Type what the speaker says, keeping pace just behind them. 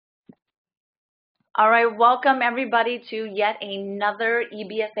All right, welcome everybody to yet another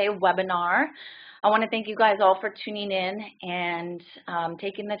EBFA webinar. I want to thank you guys all for tuning in and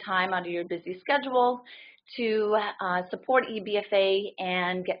taking the time out of your busy schedule to support EBFA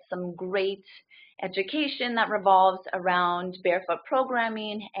and get some great education that revolves around barefoot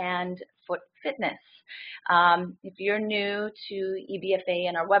programming and foot fitness. If you're new to EBFA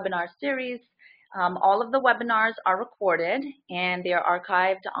and our webinar series, all of the webinars are recorded and they are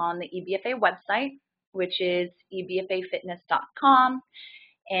archived on the EBFA website, which is ebfafitness.com.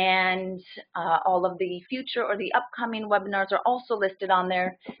 And all of the future or the upcoming webinars are also listed on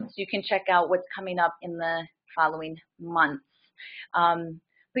there, so you can check out what's coming up in the following months.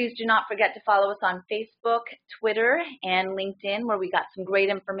 Please do not forget to follow us on Facebook, Twitter, and LinkedIn, where we got some great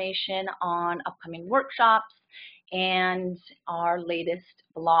information on upcoming workshops and our latest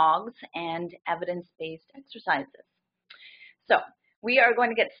blogs and evidence-based exercises. So we are going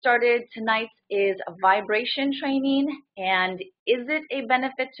to get started. Tonight is a vibration training, and is it a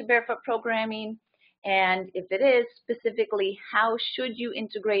benefit to barefoot programming? And if it is, specifically, how should you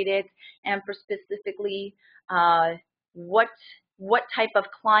integrate it? And for specifically, what type of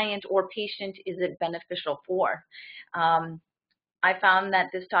client or patient is it beneficial for? I found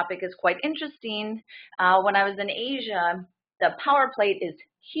that this topic is quite interesting. When I was in Asia, the power plate is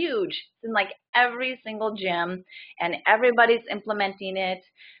huge. It's in like every single gym, and everybody's implementing it,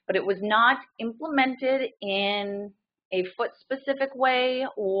 but it was not implemented in a foot-specific way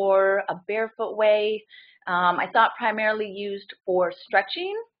or a barefoot way. I saw it primarily used for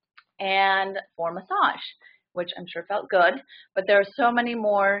stretching and for massage, which I'm sure felt good, but there are so many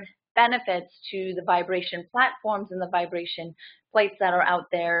more benefits to the vibration platforms and the vibration plates that are out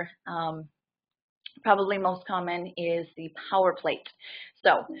there. Probably most common is the power plate.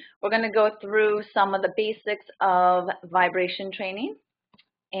 So we're going to go through some of the basics of vibration training.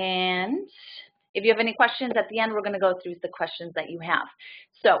 And if you have any questions at the end, we're going to go through the questions that you have.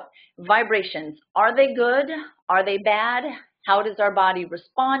 So vibrations, are they good? Are they bad? How does our body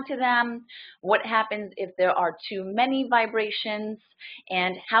respond to them? What happens if there are too many vibrations?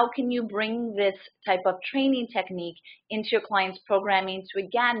 And how can you bring this type of training technique into your client's programming to,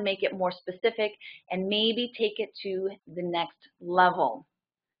 again, make it more specific and maybe take it to the next level?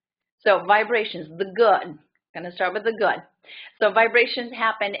 So vibrations, the good. I'm going to start with the good. So vibrations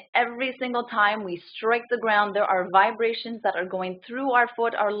happen every single time we strike the ground. There are vibrations that are going through our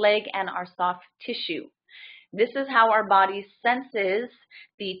foot, our leg, and our soft tissue. This is how our body senses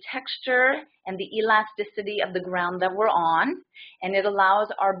the texture and the elasticity of the ground that we're on, and it allows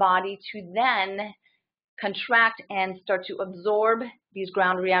our body to then contract and start to absorb these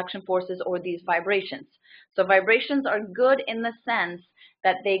ground reaction forces or these vibrations. So vibrations are good in the sense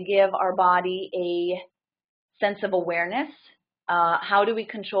that they give our body a sense of awareness. How do we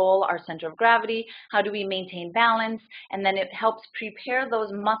control our center of gravity? How do we maintain balance? And then it helps prepare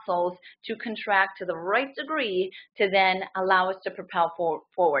those muscles to contract to the right degree to then allow us to propel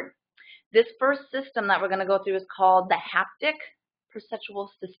forward. This first system that we're going to go through is called the haptic perceptual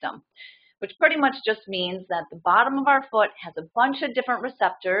system, which pretty much just means that the bottom of our foot has a bunch of different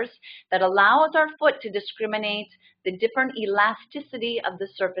receptors that allows our foot to discriminate the different elasticity of the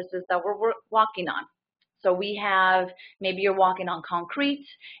surfaces that we're walking on. So we have, maybe you're walking on concrete,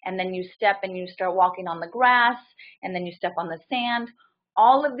 and then you step and you start walking on the grass, and then you step on the sand.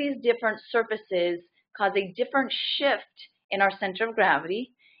 All of these different surfaces cause a different shift in our center of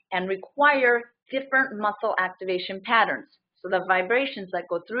gravity and require different muscle activation patterns. So the vibrations that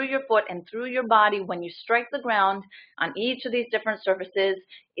go through your foot and through your body when you strike the ground on each of these different surfaces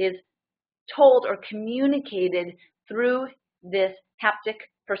is told or communicated through this haptic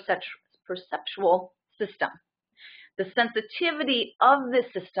perceptual system. The sensitivity of this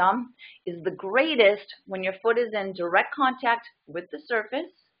system is the greatest when your foot is in direct contact with the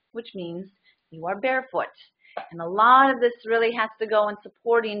surface, which means you are barefoot. And a lot of this really has to go in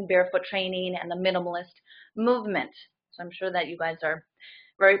supporting barefoot training and the minimalist movement. So I'm sure that you guys are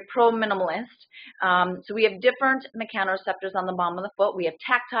very pro-minimalist. So we have different mechanoreceptors on the bottom of the foot. We have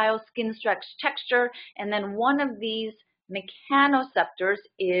tactile, skin stretch texture, and then one of these mechanoreceptors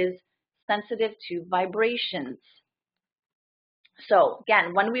is sensitive to vibrations. So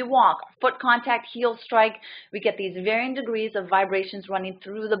again, when we walk, foot contact, heel strike, we get these varying degrees of vibrations running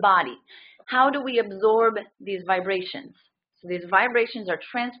through the body. How do we absorb these vibrations? So these vibrations are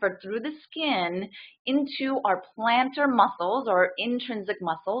transferred through the skin into our plantar muscles or intrinsic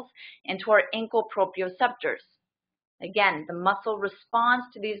muscles and to our ankle proprioceptors. Again, the muscle responds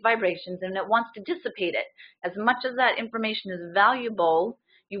to these vibrations and it wants to dissipate it. As much as that information is valuable,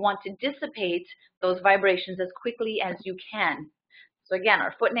 you want to dissipate those vibrations as quickly as you can. So again,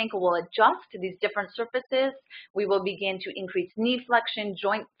 our foot and ankle will adjust to these different surfaces. We will begin to increase knee flexion,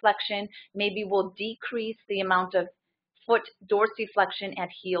 joint flexion. Maybe we'll decrease the amount of foot dorsiflexion at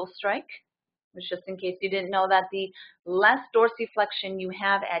heel strike. Which, just in case you didn't know, that the less dorsiflexion you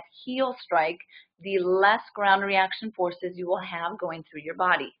have at heel strike, the less ground reaction forces you will have going through your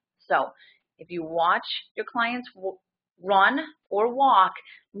body. So if you watch your clients run or walk,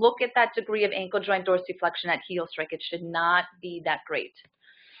 look at that degree of ankle joint dorsiflexion at heel strike. It should not be that great.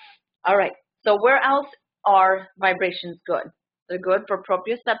 All right, so where else are vibrations good? They're good for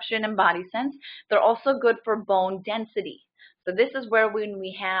proprioception and body sense. They're also good for bone density. So this is where when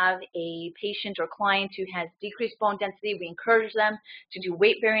we have a patient or client who has decreased bone density, we encourage them to do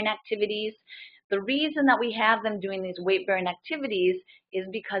weight-bearing activities. The reason that we have them doing these weight-bearing activities is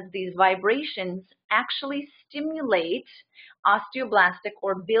because these vibrations actually stimulate osteoblastic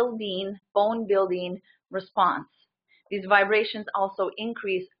or bone-building response. These vibrations also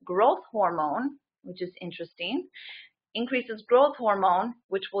increase growth hormone, which is interesting, increases growth hormone,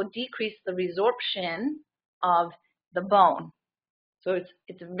 which will decrease the resorption of the bone. So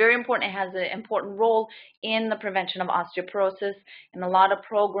it's very important. It has an important role in the prevention of osteoporosis, and a lot of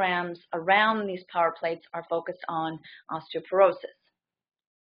programs around these power plates are focused on osteoporosis.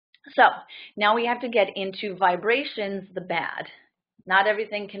 So now we have to get into vibrations, the bad. Not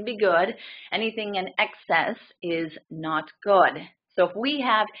everything can be good. Anything in excess is not good. So if we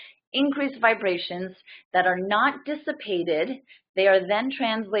have increased vibrations that are not dissipated, they are then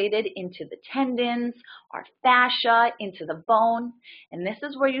translated into the tendons, our fascia, into the bone. And this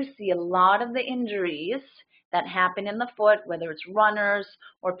is where you see a lot of the injuries that happen in the foot, whether it's runners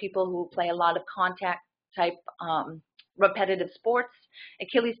or people who play a lot of contact type repetitive sports.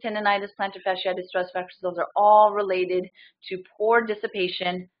 Achilles tendonitis, plantar fasciitis, stress fractures, those are all related to poor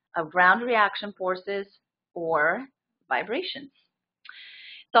dissipation of ground reaction forces or vibrations.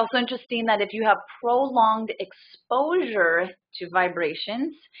 It's also interesting that if you have prolonged exposure to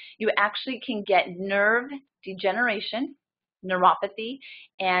vibrations, you actually can get nerve degeneration, neuropathy,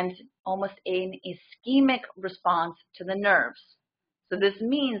 and almost an ischemic response to the nerves. So this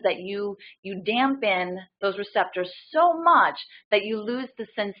means that you dampen those receptors so much that you lose the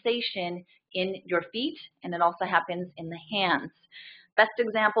sensation in your feet, and it also happens in the hands. Best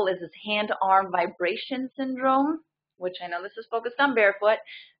example is this hand-arm vibration syndrome, which I know this is focused on barefoot,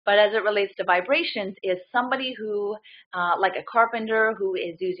 but as it relates to vibrations, is somebody who, like a carpenter who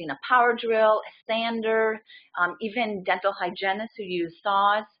is using a power drill, a sander, even dental hygienists who use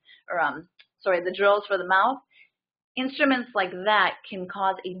saws, or the drills for the mouth. Instruments like that can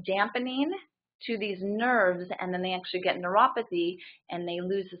cause a dampening to these nerves, and then they actually get neuropathy and they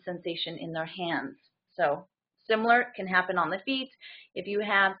lose the sensation in their hands. So similar can happen on the feet. If you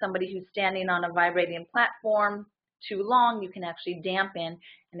have somebody who's standing on a vibrating platform too long, you can actually dampen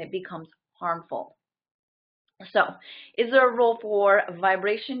and it becomes harmful. So is there a role for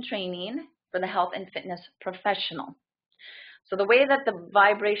vibration training for the health and fitness professional? So the way that the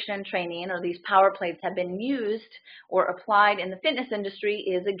vibration training or these power plates have been used or applied in the fitness industry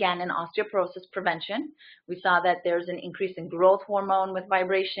is, again, in osteoporosis prevention. We saw that there's an increase in growth hormone with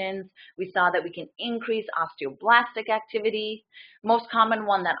vibrations. We saw that we can increase osteoblastic activity. Most common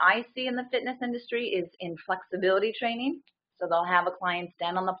one that I see in the fitness industry is in flexibility training. So they'll have a client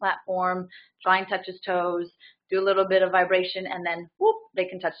stand on the platform, try and touch his toes, do a little bit of vibration, and then whoop, they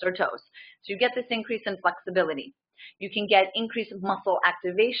can touch their toes. So you get this increase in flexibility. You can get increased muscle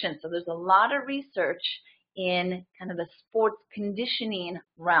activation. So there's a lot of research in kind of the sports conditioning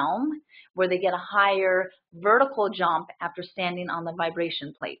realm where they get a higher vertical jump after standing on the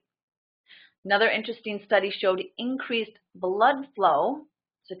vibration plate. Another interesting study showed increased blood flow.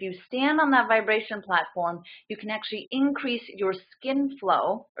 So if you stand on that vibration platform, you can actually increase your skin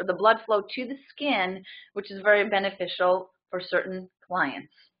flow or the blood flow to the skin, which is very beneficial for certain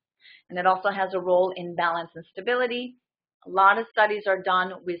clients. And it also has a role in balance and stability. A lot of studies are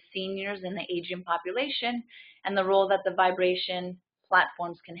done with seniors in the aging population and the role that the vibration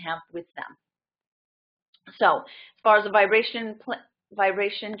platforms can have with them. So as far as the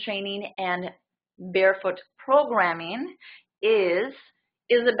vibration training and barefoot programming is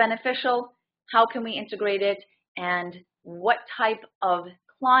it beneficial? How can we integrate it? And what type of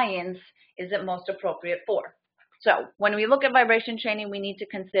clients is it most appropriate for? So when we look at vibration training, we need to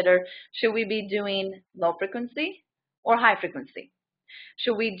consider, should we be doing low frequency or high frequency?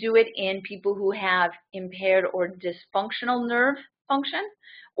 Should we do it in people who have impaired or dysfunctional nerve function,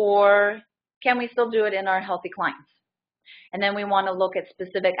 or can we still do it in our healthy clients? And then we want to look at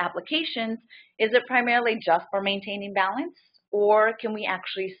specific applications. Is it primarily just for maintaining balance, or can we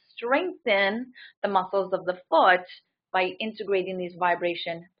actually strengthen the muscles of the foot by integrating these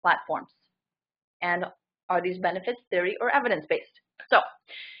vibration platforms. And are these benefits theory or evidence-based? So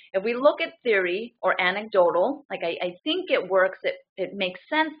if we look at theory or anecdotal, like I think it works, it makes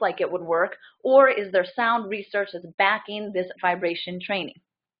sense like it would work, or is there sound research that's backing this vibration training?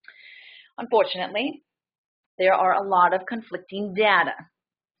 Unfortunately, there are a lot of conflicting data.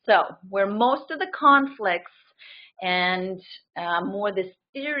 So where most of the conflicts and more this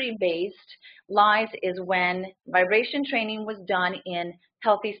theory-based lies is when vibration training was done in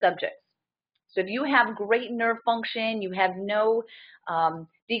healthy subjects. So if you have great nerve function, you have no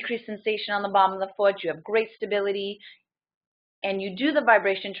decreased sensation on the bottom of the foot, you have great stability, and you do the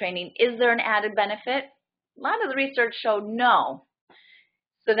vibration training, is there an added benefit? A lot of the research showed no.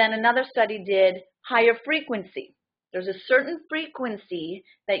 So then another study did higher frequency. There's a certain frequency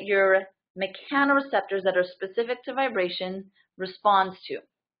that your mechanoreceptors that are specific to vibration responds to.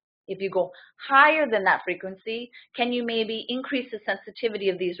 If you go higher than that frequency, can you maybe increase the sensitivity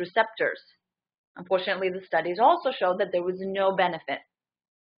of these receptors? Unfortunately, the studies also showed that there was no benefit.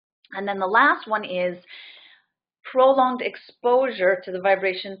 And then the last one is prolonged exposure to the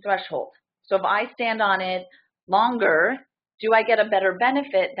vibration threshold. So if I stand on it longer, do I get a better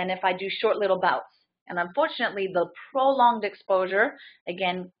benefit than if I do short little bouts? And unfortunately, the prolonged exposure,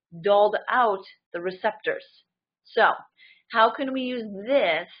 again, dulled out the receptors. So how can we use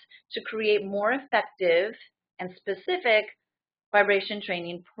this to create more effective and specific vibration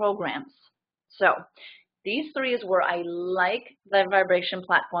training programs? So these three is where I like the vibration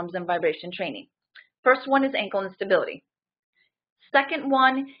platforms and vibration training. First one is ankle instability. Second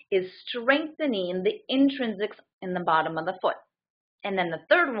one is strengthening the intrinsics in the bottom of the foot. And then the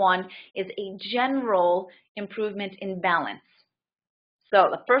third one is a general improvement in balance. So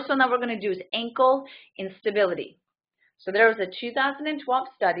the first one that we're going to do is ankle instability. So there was a 2012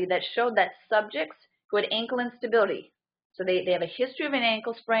 study that showed that subjects who had ankle instability, so they have a history of an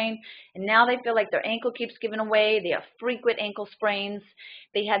ankle sprain, and now they feel like their ankle keeps giving away, they have frequent ankle sprains,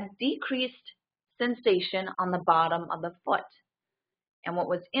 they had decreased sensation on the bottom of the foot. And what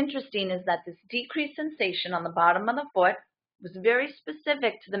was interesting is that this decreased sensation on the bottom of the foot was very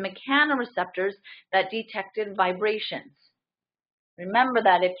specific to the mechanoreceptors that detected vibrations. Remember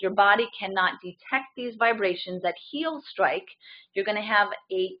that if your body cannot detect these vibrations at heel strike, you're going to have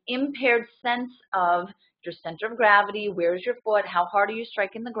an impaired sense of your center of gravity, where's your foot, how hard are you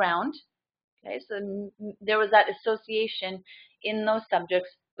striking the ground. Okay, so there was that association in those subjects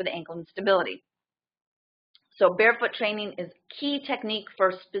with ankle instability. So barefoot training is key technique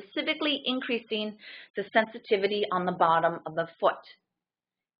for specifically increasing the sensitivity on the bottom of the foot.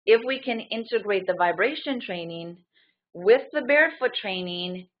 If we can integrate the vibration training with the barefoot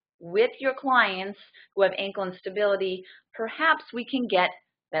training with your clients who have ankle instability, perhaps we can get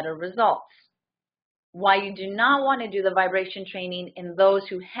better results. Why you do not want to do the vibration training in those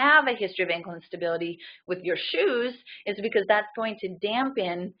who have a history of ankle instability with your shoes is because that's going to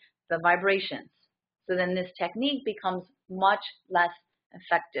dampen the vibrations. So then this technique becomes much less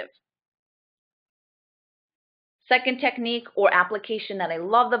effective. Second technique or application that I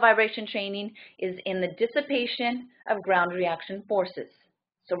love the vibration training is in the dissipation of ground reaction forces.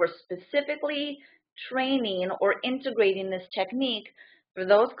 So we're specifically training or integrating this technique for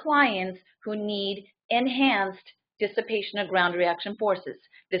those clients who need enhanced dissipation of ground reaction forces.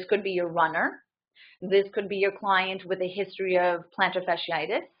 This could be your runner. This could be your client with a history of plantar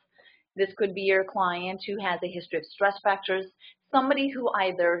fasciitis. This could be your client who has a history of stress fractures, somebody who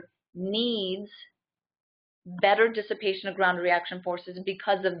either needs better dissipation of ground reaction forces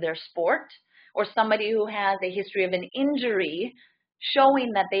because of their sport, or somebody who has a history of an injury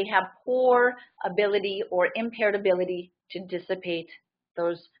showing that they have poor ability or impaired ability to dissipate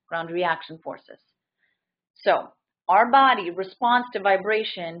those ground reaction forces. So our body responds to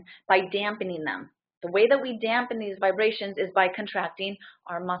vibration by dampening them. The way that we dampen these vibrations is by contracting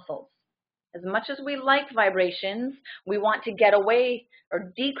our muscles. As much as we like vibrations, we want to get away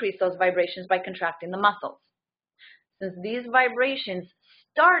or decrease those vibrations by contracting the muscles. Since these vibrations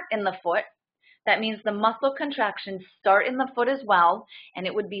start in the foot, that means the muscle contractions start in the foot as well, and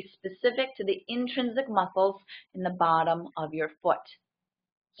it would be specific to the intrinsic muscles in the bottom of your foot.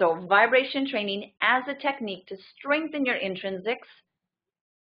 So vibration training as a technique to strengthen your intrinsics,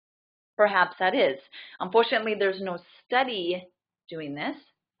 perhaps that is. Unfortunately, there's no study doing this.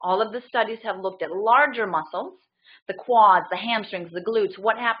 All of the studies have looked at larger muscles, the quads, the hamstrings, the glutes,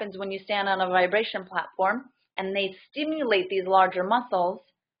 what happens when you stand on a vibration platform, and they stimulate these larger muscles.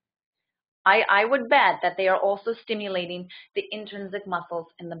 I would bet that they are also stimulating the intrinsic muscles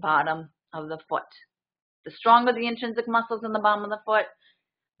in the bottom of the foot. The stronger the intrinsic muscles in the bottom of the foot,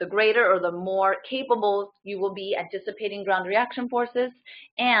 the greater or the more capable you will be at dissipating ground reaction forces,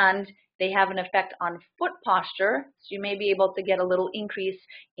 and they have an effect on foot posture, so you may be able to get a little increase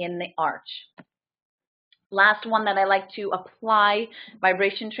in the arch. Last one that I like to apply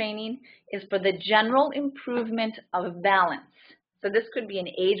vibration training is for the general improvement of balance. So this could be an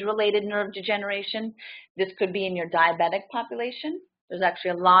age-related nerve degeneration. This could be in your diabetic population. There's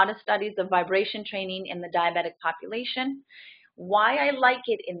actually a lot of studies of vibration training in the diabetic population. Why I like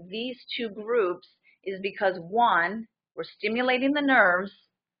it in these two groups is because, one, we're stimulating the nerves,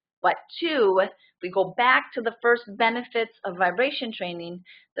 but two, we go back to the first benefits of vibration training.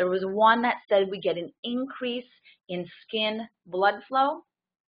 There was one that said we get an increase in skin blood flow.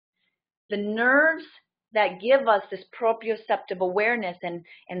 The nerves that give us this proprioceptive awareness and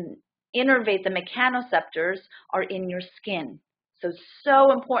innervate the mechanoreceptors are in your skin. So it's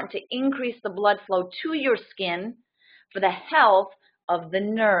so important to increase the blood flow to your skin for the health of the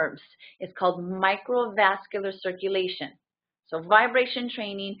nerves. It's called microvascular circulation. So vibration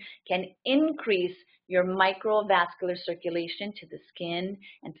training can increase your microvascular circulation to the skin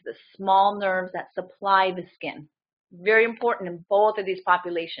and to the small nerves that supply the skin. Very important in both of these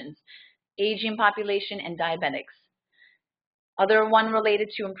populations, aging population and diabetics. Other one related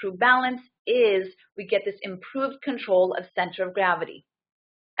to improved balance is we get this improved control of center of gravity.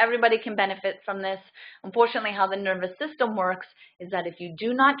 Everybody can benefit from this. Unfortunately, how the nervous system works is that if you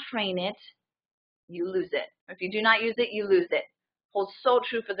do not train it, you lose it. If you do not use it, you lose it. Holds so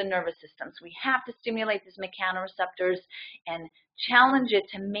true for the nervous system. So we have to stimulate these mechanoreceptors and challenge it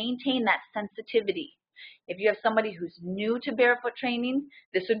to maintain that sensitivity. If you have somebody who's new to barefoot training,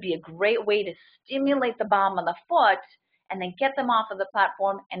 this would be a great way to stimulate the bottom of the foot and then get them off of the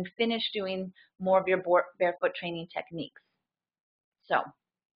platform and finish doing more of your barefoot training techniques. So,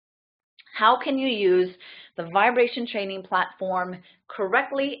 how can you use the vibration training platform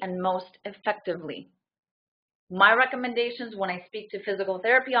correctly and most effectively? My recommendations when I speak to physical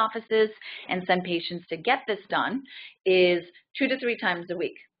therapy offices and send patients to get this done is 2 to 3 times a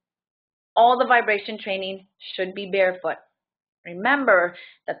week. All the vibration training should be barefoot. Remember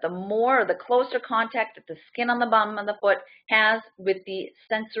that the closer contact that the skin on the bottom of the foot has with the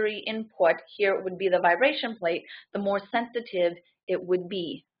sensory input, here it would be the vibration plate, the more sensitive it would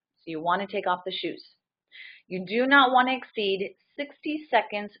be. So you want to take off the shoes. You do not want to exceed 60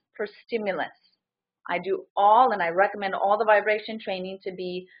 seconds per stimulus. I do all, and I recommend all the vibration training to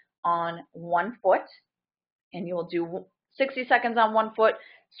be on one foot, and you will do 60 seconds on one foot,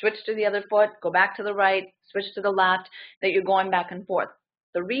 switch to the other foot, go back to the right, switch to the left, that you're going back and forth.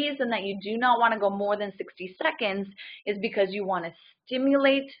 The reason that you do not want to go more than 60 seconds is because you want to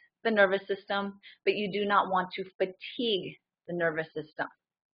stimulate the nervous system, but you do not want to fatigue the nervous system.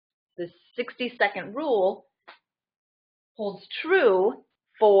 The 60-second rule holds true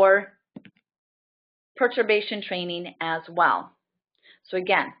for perturbation training as well. So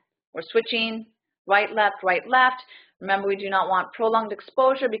again, we're switching right, left, right, left. Remember, we do not want prolonged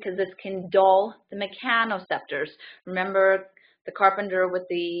exposure because this can dull the mechanoreceptors. Remember the carpenter with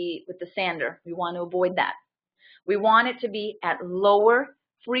the sander. We want to avoid that. We want it to be at lower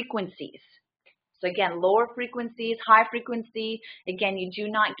frequencies. So again, lower frequencies, high frequency, again, you do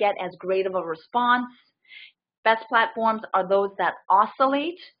not get as great of a response. Best platforms are those that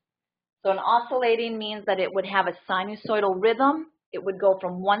oscillate. So an oscillating means that it would have a sinusoidal rhythm. It would go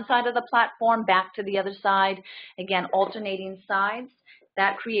from one side of the platform back to the other side. Again, alternating sides.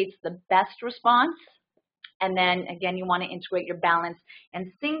 That creates the best response. And then, again, you want to integrate your balance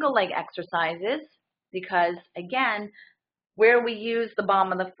and single leg exercises because, again, where we use the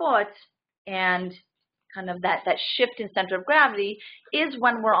bottom of the foot and kind of that shift in center of gravity is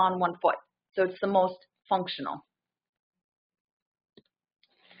when we're on one foot. So it's the most functional.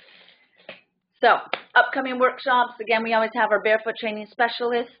 So, upcoming workshops, again, we always have our barefoot training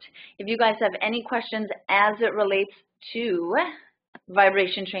specialist. If you guys have any questions as it relates to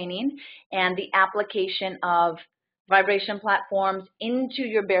vibration training and the application of vibration platforms into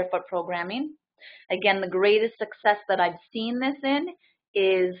your barefoot programming, again, the greatest success that I've seen this in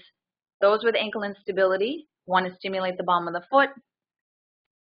is those with ankle instability want to stimulate the bottom of the foot.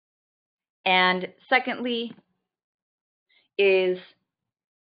 And secondly is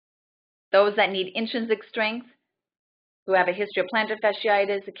those that need intrinsic strength, who have a history of plantar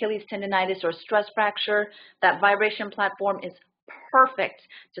fasciitis, Achilles tendonitis, or stress fracture. That vibration platform is perfect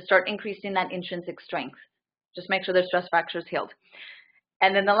to start increasing that intrinsic strength. Just make sure their stress fracture is healed.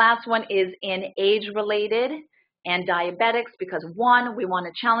 And then the last one is in age-related and diabetics because, one, we want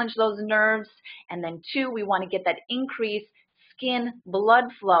to challenge those nerves, and then two, we want to get that increased skin blood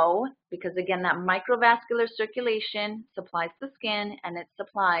flow, because again, that microvascular circulation supplies the skin and it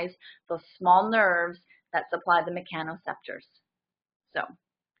supplies those small nerves that supply the mechanoreceptors. So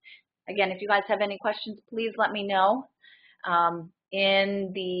again, if you guys have any questions, please let me know.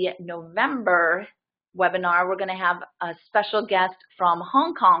 In the November webinar, we're going to have a special guest from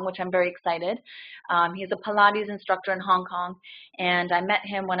Hong Kong, which I'm very excited. He's a Pilates instructor in Hong Kong, and I met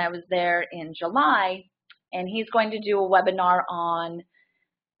him when I was there in July, and he's going to do a webinar on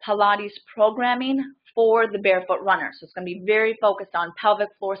Pilates programming for the barefoot runner. So it's going to be very focused on pelvic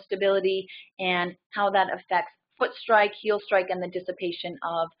floor stability and how that affects foot strike, heel strike, and the dissipation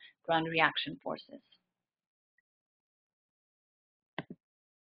of ground reaction forces.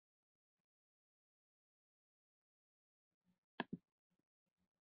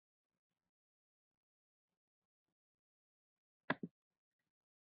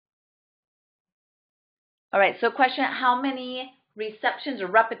 All right, so question, how many receptions or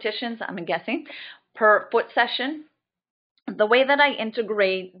repetitions, I'm guessing, per foot session? The way that I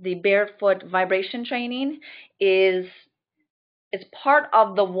integrate the barefoot vibration training is part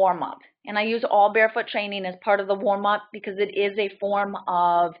of the warm-up. And I use all barefoot training as part of the warm-up because it is a form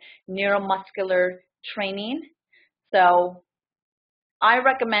of neuromuscular training. So I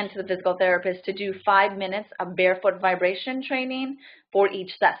recommend to the physical therapist to do 5 minutes of barefoot vibration training for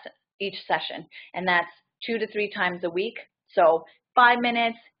each session, and that's 2 to 3 times a week. So 5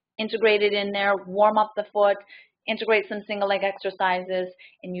 minutes, integrate it in there, warm up the foot, integrate some single leg exercises,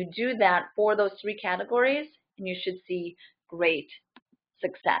 and you do that for those 3 categories, and you should see great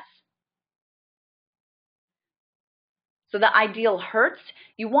success. So the ideal hertz,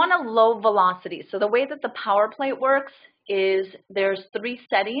 you want a low velocity. So the way that the power plate works is there's 3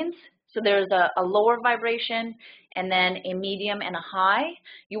 settings. So there's a lower vibration and then a medium and a high.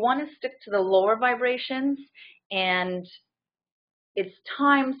 You want to stick to the lower vibrations, and it's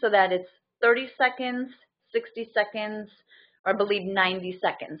timed so that it's 30 seconds, 60 seconds, or I believe 90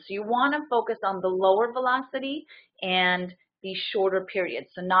 seconds. So you want to focus on the lower velocity and the shorter periods,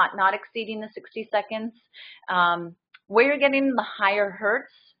 so not exceeding the 60 seconds. Where you're getting the higher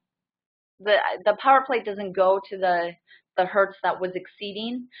hertz, the power plate doesn't go to the hertz that was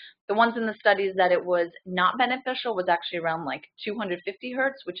exceeding. The ones in the studies that it was not beneficial was actually around like 250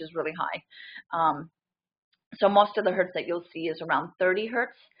 hertz, which is really high. So most of the hertz that you'll see is around 30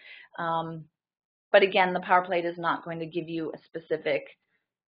 hertz. But again, the power plate is not going to give you a specific,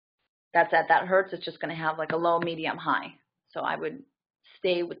 that's at that hertz. It's just going to have like a low, medium, high. So I would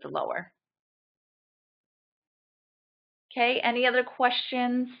stay with the lower. Okay, any other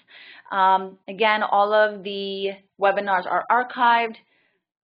questions? Again, all of the webinars are archived.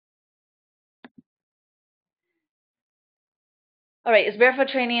 All right, is barefoot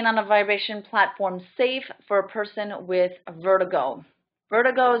training on a vibration platform safe for a person with vertigo?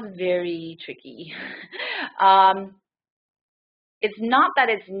 Vertigo is very tricky. It's not that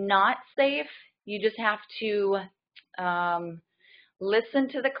it's not safe. You just have to listen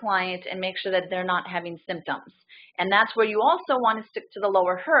to the client and make sure that they're not having symptoms. And that's where you also want to stick to the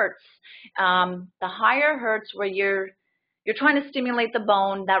lower hertz. The higher hertz where you're trying to stimulate the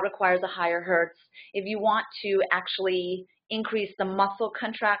bone, that requires a higher hertz. If you want to actually increase the muscle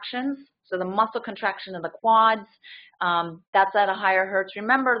contractions, so the muscle contraction of the quads, that's at a higher hertz.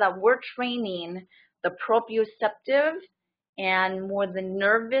 Remember that we're training the proprioceptive and more the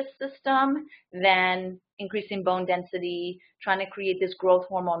nervous system than increasing bone density, trying to create this growth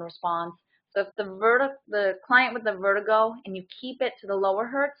hormone response. So if the client with the vertigo and you keep it to the lower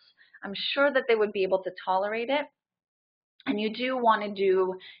hertz, I'm sure that they would be able to tolerate it. And you do want to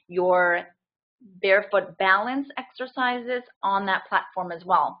do your barefoot balance exercises on that platform as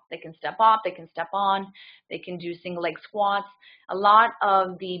well. They can step off, they can step on, they can do single leg squats. A lot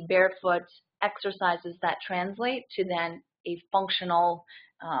of the barefoot exercises that translate to then a functional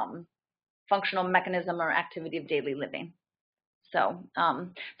mechanism or activity of daily living. So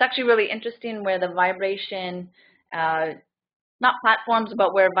it's actually really interesting where the vibration, not platforms,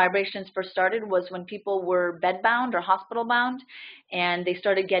 but where vibrations first started was when people were bedbound or hospital bound, and they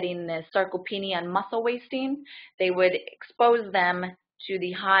started getting the sarcopenia and muscle wasting. They would expose them to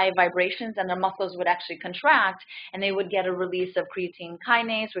the high vibrations and their muscles would actually contract, and they would get a release of creatine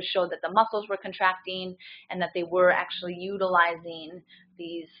kinase, which showed that the muscles were contracting and that they were actually utilizing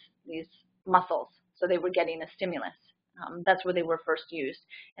these muscles. So they were getting a stimulus. That's where they were first used.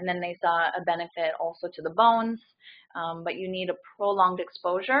 And then they saw a benefit also to the bones, but you need a prolonged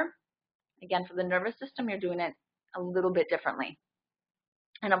exposure. Again, for the nervous system, you're doing it a little bit differently.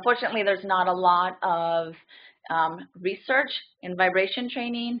 And unfortunately, there's not a lot of research in vibration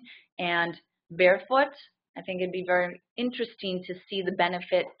training and barefoot I think it'd be very interesting to see the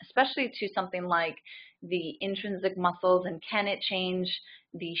benefit, especially to something like the intrinsic muscles, and can it change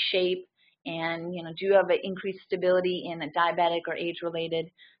the shape, and do you have an increased stability in a diabetic or age-related.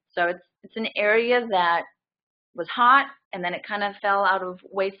 So it's an area that was hot and then it kind of fell out of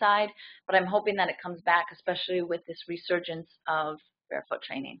wayside, but I'm hoping that it comes back, especially with this resurgence of barefoot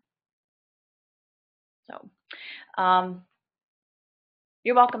training. So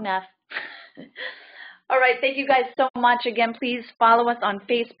you're welcome, Neff. All right, thank you guys so much. Again, please follow us on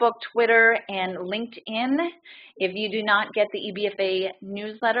Facebook, Twitter, and LinkedIn. If you do not get the EBFA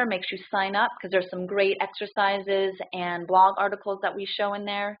newsletter, make sure you sign up, because there's some great exercises and blog articles that we show in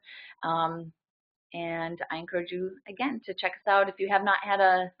there. And I encourage you, again, to check us out. If you have not had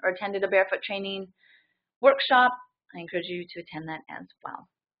or attended a barefoot training workshop, I encourage you to attend that as well.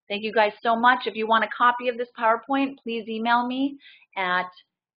 Thank you guys so much. If you want a copy of this PowerPoint, please email me at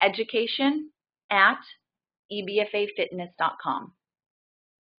education@ebfafitness.com.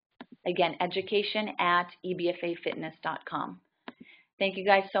 Again, education@ebfafitness.com. Thank you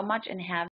guys so much, and have